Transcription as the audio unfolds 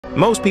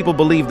Most people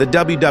believe the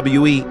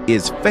WWE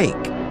is fake.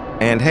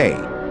 And hey,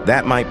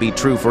 that might be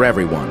true for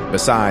everyone,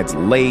 besides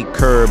Lay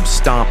Curb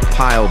Stomp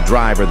Pile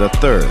Driver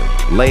III,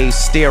 Lay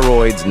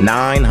Steroids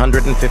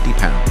 950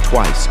 pounds,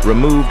 twice,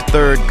 removed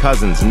third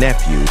cousin's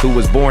nephew, who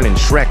was born in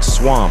Shrek's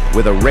swamp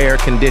with a rare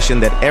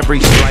condition that every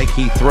strike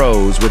he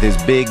throws with his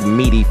big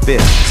meaty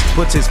fists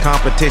puts his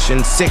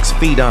competition 6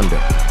 feet under.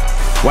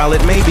 While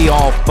it may be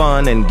all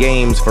fun and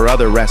games for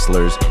other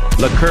wrestlers,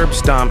 Le Curb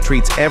Stomp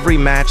treats every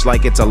match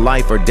like it's a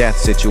life or death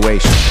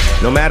situation.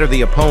 No matter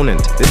the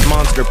opponent, this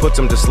monster puts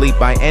him to sleep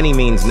by any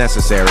means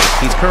necessary.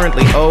 He's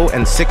currently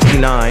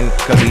 0-69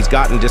 because he's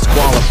gotten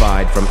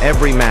disqualified from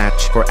every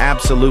match for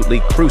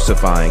absolutely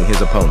crucifying his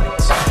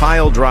opponents.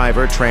 Pile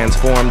Driver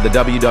transformed the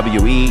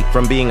WWE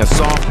from being a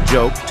soft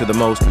joke to the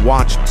most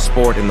watched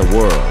sport in the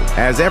world,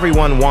 as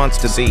everyone wants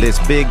to see this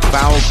big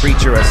foul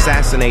creature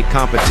assassinate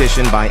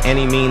competition by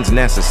any means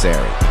necessary.